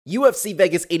UFC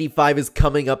Vegas 85 is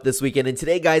coming up this weekend, and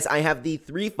today, guys, I have the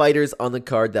 3 fighters on the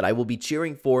card that I will be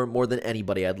cheering for more than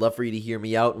anybody. I'd love for you to hear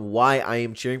me out and why I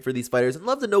am cheering for these fighters, and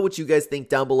love to know what you guys think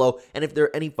down below, and if there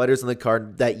are any fighters on the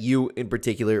card that you, in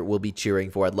particular, will be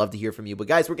cheering for. I'd love to hear from you, but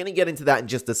guys, we're going to get into that in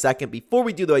just a second. Before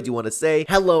we do, though, I do want to say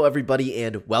hello, everybody,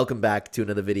 and welcome back to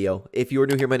another video. If you are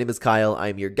new here, my name is Kyle.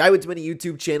 I'm your guy with many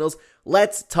YouTube channels.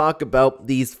 Let's talk about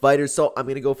these fighters. So I'm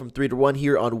going to go from 3 to 1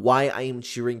 here on why I am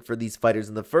cheering for these fighters.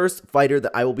 And the first fighter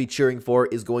that I will be cheering for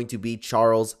is going to be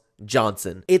Charles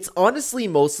Johnson. It's honestly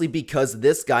mostly because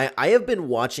this guy I have been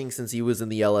watching since he was in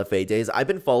the LFA days. I've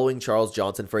been following Charles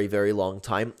Johnson for a very long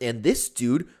time, and this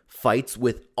dude fights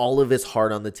with all of his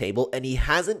heart on the table, and he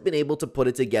hasn't been able to put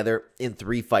it together in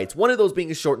 3 fights. One of those being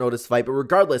a short notice fight, but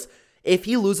regardless, if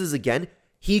he loses again,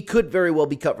 he could very well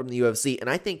be cut from the UFC,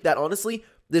 and I think that honestly,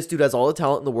 this dude has all the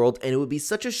talent in the world, and it would be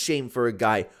such a shame for a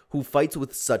guy who fights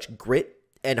with such grit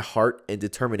and heart and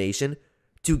determination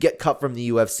to get cut from the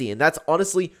UFC. And that's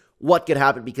honestly what could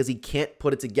happen because he can't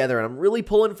put it together, and I'm really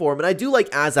pulling for him. And I do like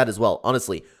Azad as well,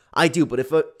 honestly. I do, but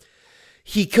if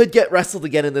he could get wrestled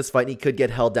again in this fight, and he could get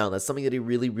held down. That's something that he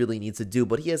really, really needs to do,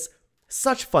 but he has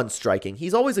such fun striking.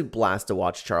 He's always a blast to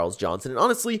watch, Charles Johnson, and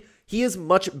honestly, he is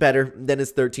much better than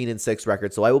his 13-6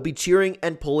 record, so I will be cheering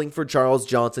and pulling for Charles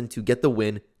Johnson to get the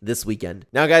win this weekend.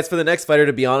 Now, guys, for the next fighter,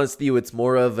 to be honest with you, it's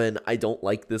more of an I don't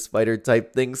like this fighter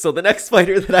type thing, so the next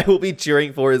fighter that I will be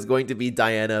cheering for is going to be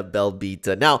Diana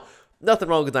Belbita. Now, nothing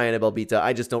wrong with Diana Belbita,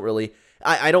 I just don't really,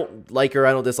 I don't like her,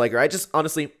 I don't dislike her, I just,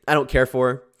 honestly, I don't care for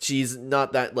her. She's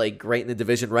not that, like, great in the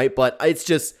division, right, but it's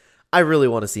just, I really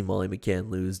want to see Molly McCann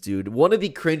lose, dude. One of the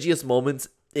cringiest moments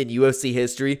in UFC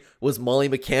history was Molly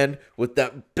McCann with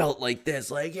that belt like this,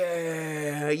 like,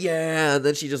 yeah, and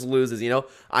then she just loses, you know?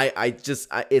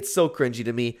 It's so cringy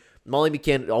to me. Molly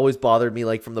McCann always bothered me,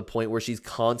 like, from the point where she's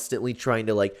constantly trying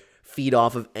to, like, feed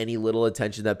off of any little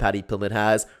attention that Patty Pillman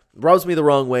has. Rubs me the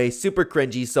wrong way, super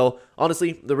cringy. So,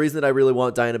 honestly, the reason that I really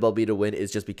want Diana Belbita to win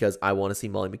is just because I want to see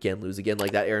Molly McCann lose again.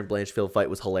 Like, that Erin Blanchfield fight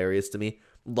was hilarious to me.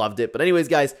 Loved it. But anyways,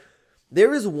 guys,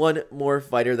 there is one more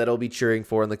fighter that I'll be cheering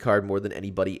for on the card more than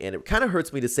anybody, and it kind of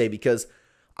hurts me to say because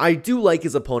I do like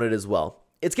his opponent as well.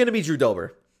 It's going to be Drew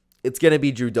Dober. It's going to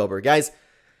be Drew Dober. Guys,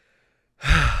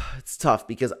 it's tough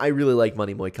because I really like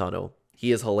Money Moicano.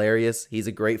 He is hilarious. He's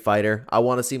a great fighter. I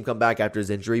want to see him come back after his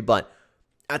injury, but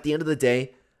at the end of the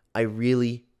day, I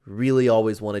really, really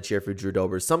always want to cheer for Drew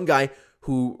Dober. Some guy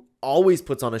who always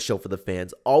puts on a show for the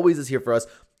fans, always is here for us,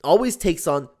 always takes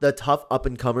on the tough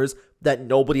up-and-comers that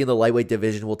nobody in the lightweight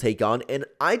division will take on, and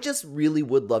I just really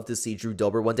would love to see Drew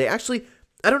Dober one day. Actually,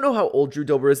 I don't know how old Drew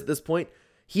Dober is at this point.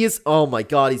 He is, oh my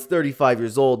god, he's 35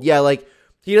 years old. Yeah, like,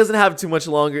 he doesn't have too much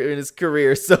longer in his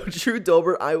career, so Drew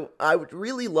Dober, I would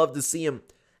really love to see him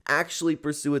actually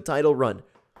pursue a title run.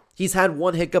 He's had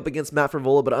one hiccup against Matt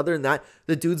Frevola, but other than that,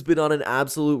 the dude's been on an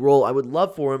absolute roll. I would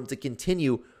love for him to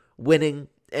continue winning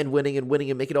and winning and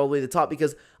winning and make it all the way to the top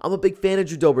because I'm a big fan of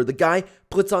Drew Dober. The guy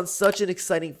puts on such an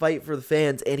exciting fight for the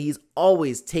fans, and he's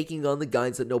always taking on the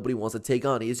guys that nobody wants to take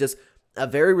on. He's just a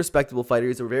very respectable fighter.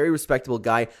 He's a very respectable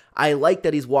guy. I like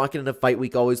that he's walking in a fight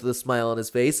week always with a smile on his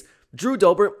face. Drew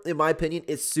Dober, in my opinion,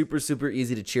 is super, super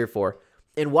easy to cheer for.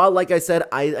 And while, like I said,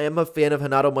 I am a fan of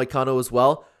Renato Moicano as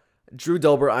well, Drew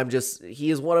Dober,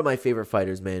 he is one of my favorite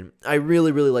fighters, man. I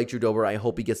really, really like Drew Dober. I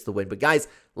hope he gets the win. But guys,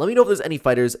 let me know if there's any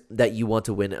fighters that you want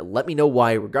to win. Let me know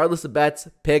why, regardless of bets,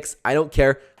 picks, I don't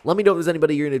care. Let me know if there's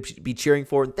anybody you're going to be cheering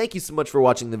for. And thank you so much for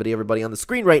watching the video, everybody. On the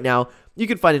screen right now, you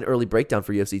can find an early breakdown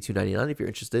for UFC 299 if you're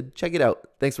interested. Check it out.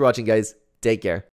 Thanks for watching, guys. Take care.